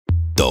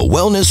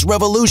wellness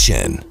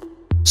revolution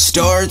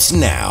starts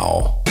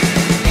now.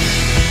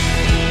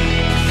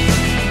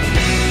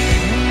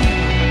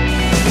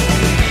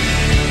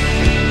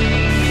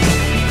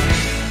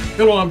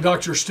 Hello, I'm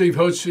Dr. Steve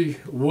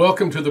Hotze.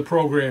 Welcome to the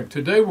program.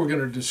 Today we're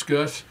going to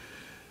discuss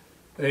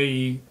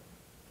a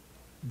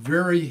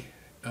very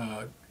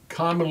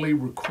commonly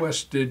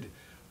requested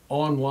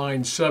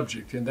online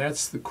subject, and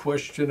that's the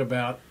question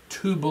about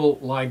tubal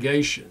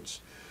ligations.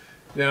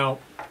 Now,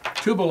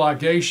 tubal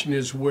ligation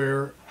is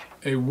where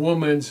a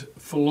woman's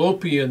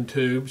fallopian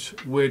tubes,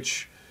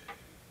 which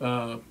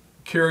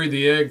carry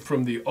the egg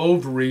from the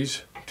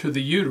ovaries to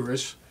the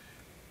uterus,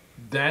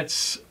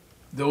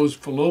 those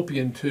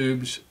fallopian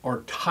tubes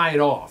are tied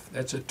off.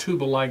 That's a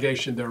tubal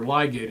ligation. They're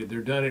ligated.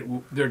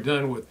 They're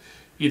done with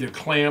either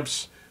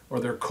clamps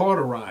or they're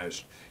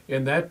cauterized,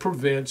 and that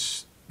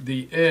prevents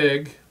the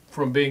egg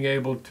from being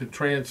able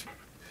to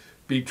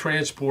be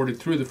transported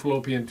through the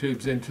fallopian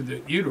tubes into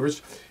the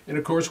uterus. And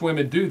of course,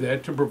 women do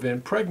that to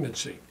prevent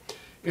pregnancy.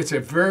 It's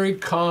a very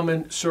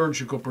common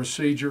surgical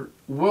procedure.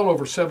 Well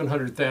over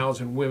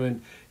 700,000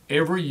 women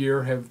every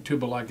year have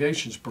tubal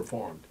ligations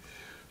performed.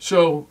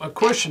 So a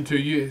question to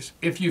you is,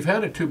 if you've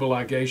had a tubal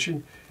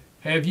ligation,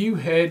 have you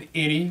had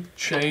any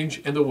change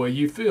in the way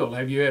you feel?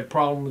 Have you had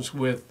problems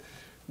with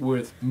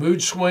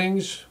mood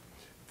swings,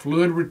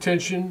 fluid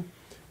retention?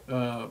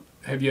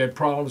 Have you had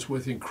problems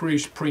with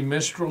increased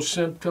premenstrual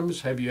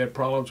symptoms? Have you had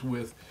problems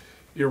with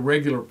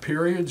irregular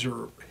periods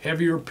or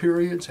heavier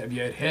periods? Have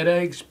you had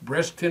headaches,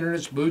 breast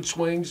tenderness, mood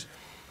swings?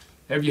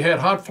 Have you had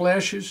hot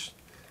flashes?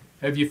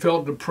 Have you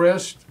felt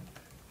depressed?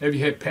 Have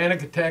you had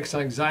panic attacks,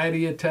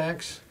 anxiety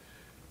attacks?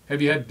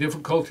 Have you had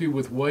difficulty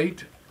with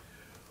weight?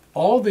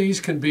 All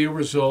these can be a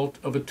result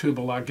of a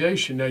tubal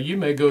ligation. Now, you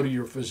may go to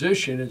your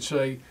physician and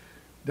say,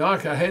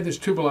 "Doc, I had this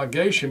tubal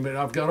ligation, but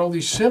I've got all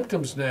these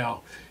symptoms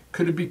now.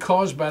 Could it be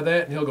caused by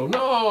that?" And he'll go,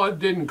 "No, it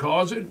didn't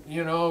cause it.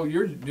 You know,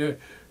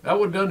 that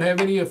one doesn't have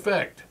any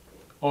effect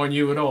on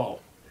you at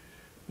all."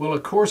 Well,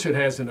 of course it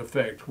has an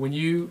effect. When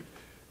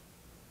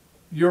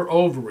your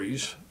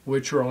ovaries,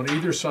 which are on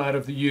either side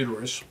of the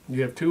uterus,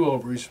 you have two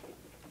ovaries,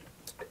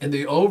 and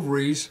the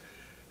ovaries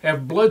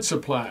have blood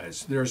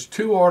supplies. There's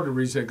two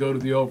arteries that go to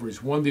the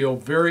ovaries, one the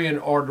ovarian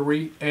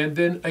artery and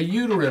then a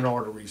uterine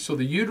artery. So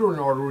the uterine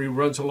artery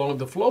runs along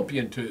the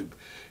fallopian tube.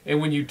 And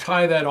when you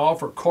tie that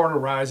off or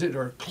cauterize it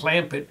or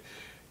clamp it,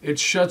 it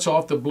shuts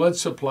off the blood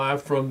supply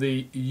from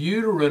the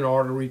uterine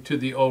artery to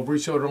the ovary,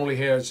 so it only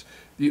has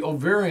the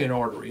ovarian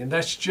artery. And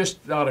that's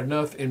just not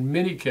enough in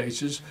many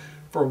cases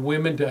for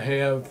women to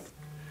have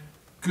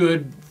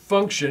good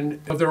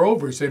function of their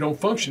ovaries. They don't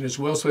function as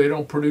well, so they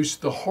don't produce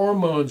the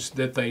hormones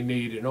that they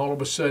need, and all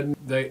of a sudden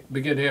they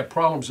begin to have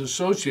problems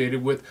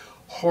associated with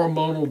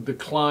hormonal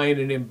decline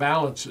and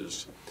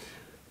imbalances.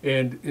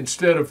 And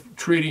instead of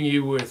treating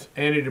you with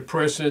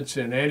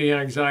antidepressants and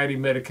anti-anxiety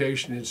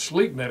medication and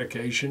sleep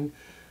medication,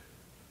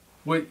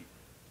 what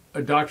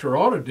a doctor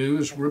ought to do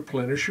is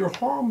replenish your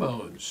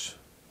hormones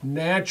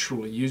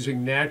naturally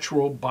using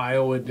natural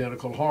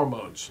bioidentical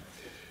hormones.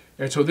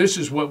 And so this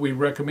is what we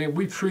recommend.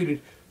 We've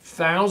treated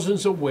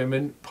thousands of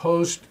women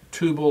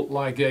post-tubal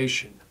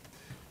ligation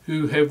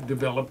who have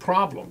developed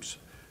problems,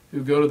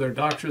 who go to their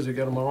doctors, they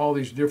get them on all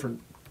these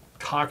different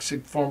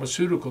toxic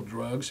pharmaceutical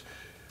drugs,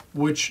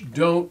 which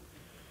don't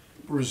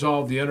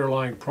resolve the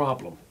underlying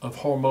problem of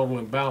hormonal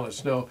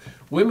imbalance. Now,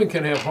 women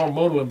can have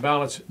hormonal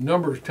imbalance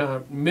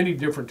many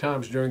different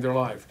times during their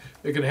life.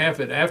 They can have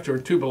it after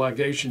a tubal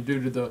ligation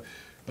due to the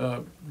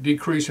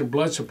decrease in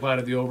blood supply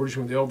to the ovaries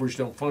when the ovaries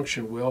don't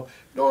function well.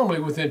 Normally,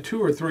 within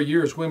 2 or 3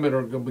 years, women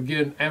are going to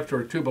begin,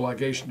 after a tubal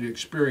ligation, to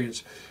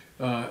experience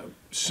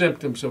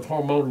symptoms of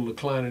hormonal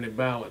decline and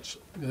imbalance.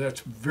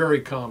 That's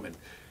very common,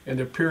 and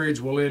their periods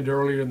will end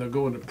earlier, and they'll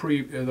go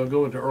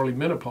into early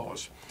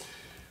menopause.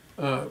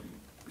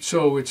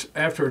 So it's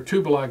after a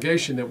tubal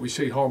ligation that we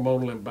see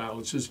hormonal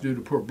imbalances due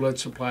to poor blood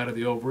supply to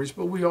the ovaries,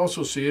 but we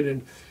also see it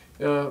in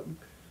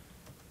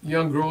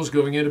young girls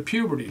going into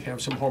puberty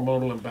have some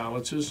hormonal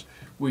imbalances.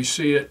 We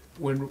see it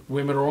when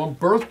women are on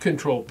birth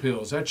control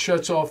pills. That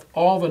shuts off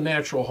all the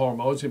natural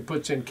hormones and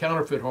puts in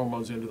counterfeit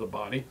hormones into the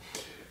body,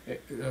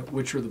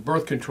 which are the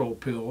birth control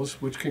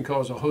pills, which can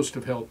cause a host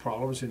of health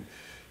problems.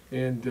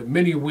 And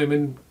many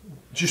women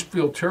just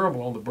feel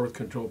terrible on the birth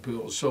control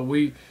pills, so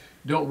we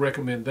don't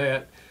recommend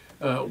that.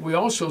 We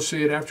also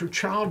see it after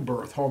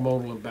childbirth,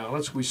 hormonal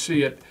imbalance. We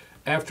see it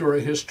after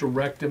a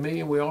hysterectomy,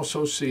 and we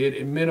also see it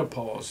in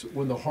menopause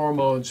when the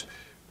hormones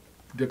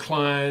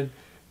decline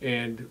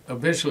and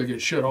eventually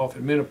get shut off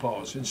in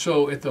menopause. And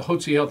so at the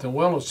Hotze Health and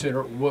Wellness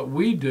Center, what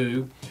we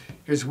do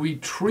is we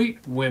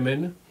treat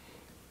women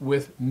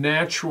with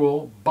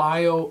natural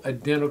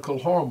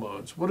bioidentical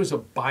hormones. What is a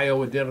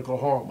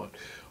bioidentical hormone?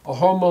 A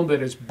hormone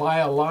that is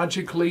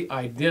biologically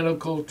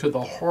identical to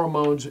the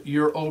hormones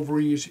your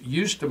ovaries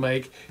used to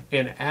make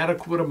in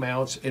adequate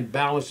amounts and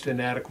balanced in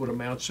adequate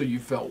amounts so you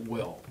felt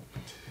well.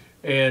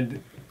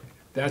 And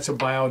that's a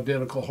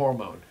bioidentical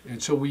hormone.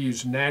 And so we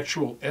use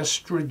natural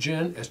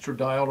estrogen,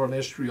 estradiol and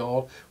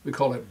estriol. We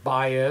call it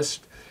Biest.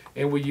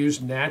 And we use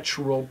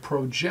natural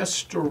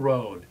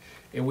progesterone.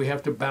 and we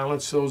have to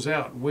balance those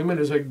out. Women,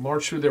 as they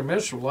march through their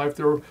menstrual life,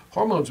 their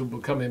hormones will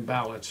become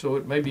imbalanced. So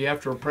it may be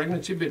after a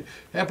pregnancy, but it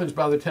happens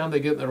by the time they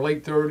get in their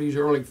late 30s,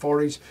 early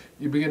 40s,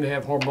 you begin to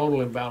have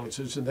hormonal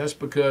imbalances, and that's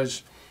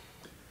because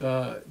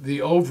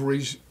the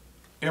ovaries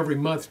every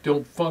month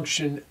don't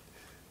function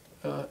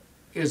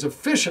as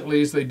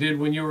efficiently as they did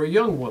when you were a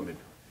young woman.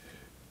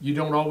 You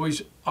don't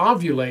always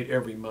ovulate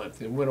every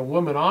month, and when a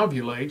woman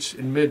ovulates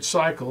in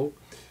mid-cycle,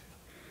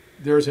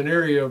 there's an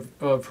area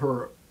of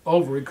her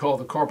ovary called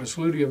the corpus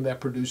luteum that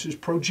produces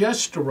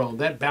progesterone.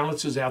 That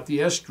balances out the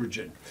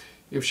estrogen.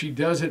 If she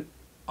doesn't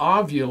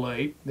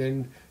ovulate,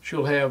 then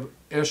she'll have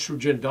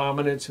estrogen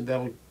dominance, and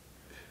that'll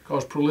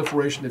cause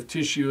proliferation of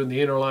tissue in the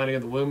inner lining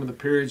of the womb, and the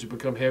periods will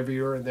become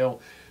heavier, and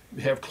they'll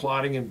have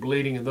clotting and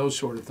bleeding and those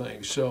sort of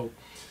things. So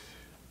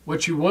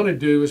what you want to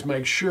do is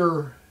make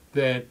sure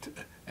that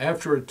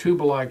after a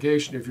tubal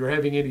ligation, if you're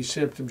having any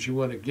symptoms, you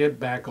want to get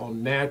back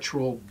on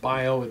natural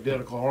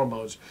bioidentical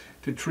hormones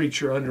to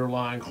treat your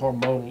underlying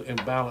hormonal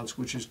imbalance,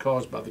 which is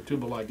caused by the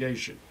tubal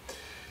ligation.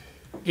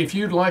 If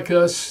you'd like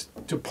us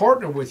to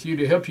partner with you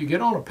to help you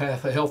get on a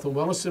path of health and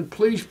wellness, then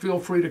please feel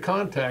free to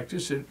contact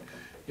us at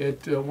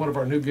one of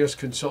our new guest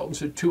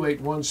consultants at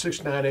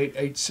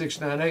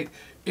 281-698-8698.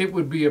 It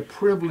would be a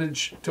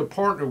privilege to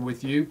partner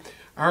with you.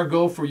 Our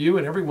goal for you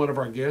and every one of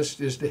our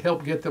guests is to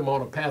help get them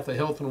on a path of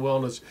health and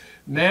wellness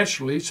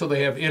naturally, so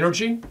they have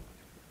energy,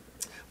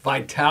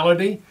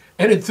 vitality,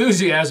 and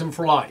enthusiasm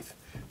for life.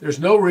 There's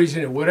no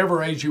reason at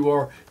whatever age you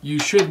are, you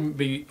shouldn't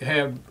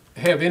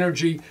have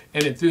energy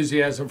and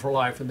enthusiasm for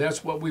life. And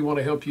that's what we want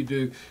to help you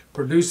do,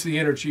 produce the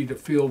energy to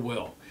feel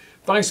well.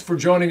 Thanks for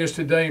joining us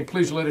today, and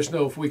please let us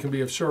know if we can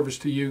be of service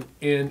to you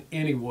in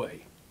any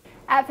way.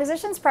 At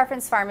Physicians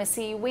Preference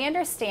Pharmacy, we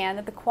understand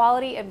that the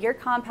quality of your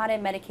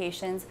compounded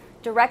medications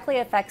directly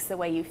affects the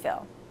way you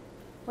feel,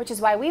 which is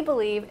why we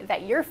believe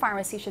that your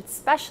pharmacy should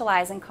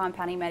specialize in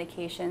compounding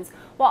medications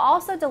while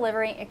also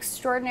delivering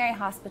extraordinary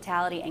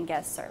hospitality and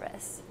guest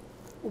service.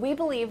 We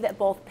believe that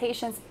both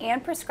patients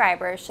and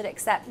prescribers should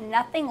accept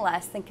nothing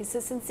less than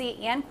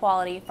consistency and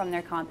quality from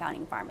their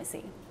compounding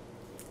pharmacy.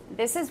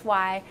 This is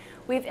why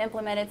we've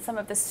implemented some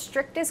of the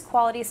strictest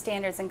quality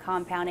standards in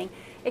compounding,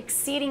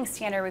 exceeding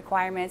standard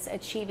requirements,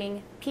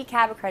 achieving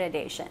PCAB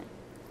accreditation,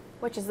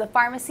 which is the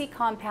Pharmacy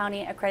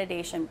Compounding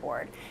Accreditation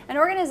Board, an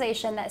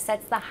organization that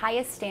sets the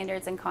highest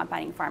standards in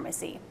compounding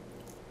pharmacy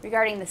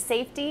regarding the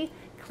safety,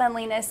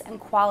 cleanliness, and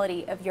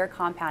quality of your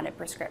compounded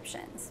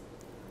prescriptions.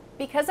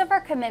 Because of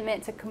our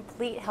commitment to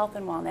complete health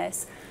and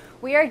wellness,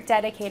 we are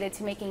dedicated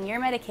to making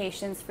your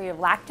medications free of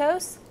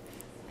lactose,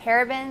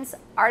 parabens,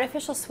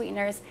 artificial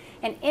sweeteners,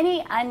 and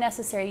any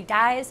unnecessary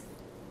dyes,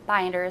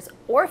 binders,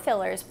 or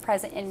fillers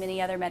present in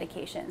many other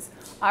medications,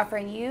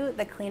 offering you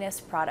the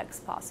cleanest products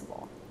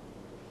possible.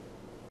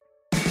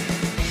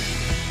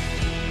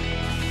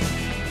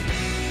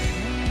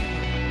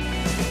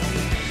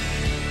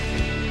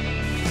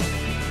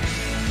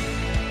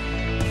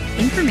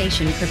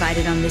 Information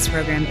provided on this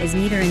program is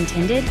neither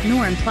intended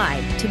nor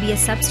implied to be a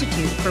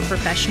substitute for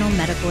professional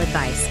medical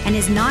advice and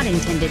is not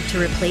intended to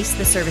replace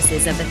the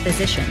services of a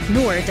physician,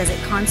 nor does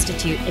it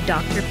constitute a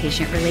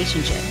doctor-patient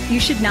relationship. You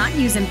should not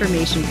use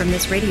information from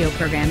this radio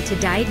program to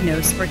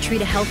diagnose or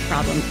treat a health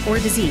problem or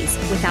disease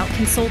without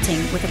consulting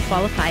with a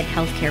qualified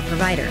healthcare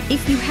provider.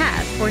 If you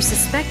have or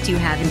suspect you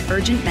have an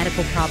urgent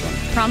medical problem,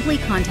 promptly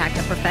contact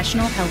a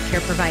professional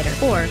healthcare provider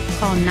or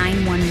call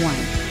 911.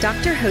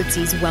 Dr.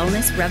 Hotze's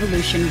Wellness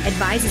Revolution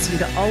advises you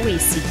to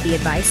always seek the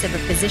advice of a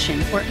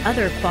physician or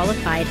other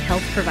qualified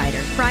health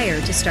provider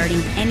prior to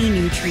starting any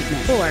new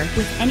treatment or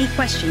with any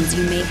questions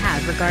you may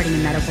have regarding a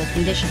medical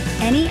condition.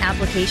 Any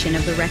application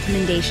of the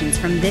recommendations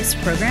from this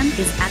program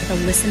is at the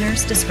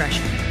listener's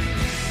discretion.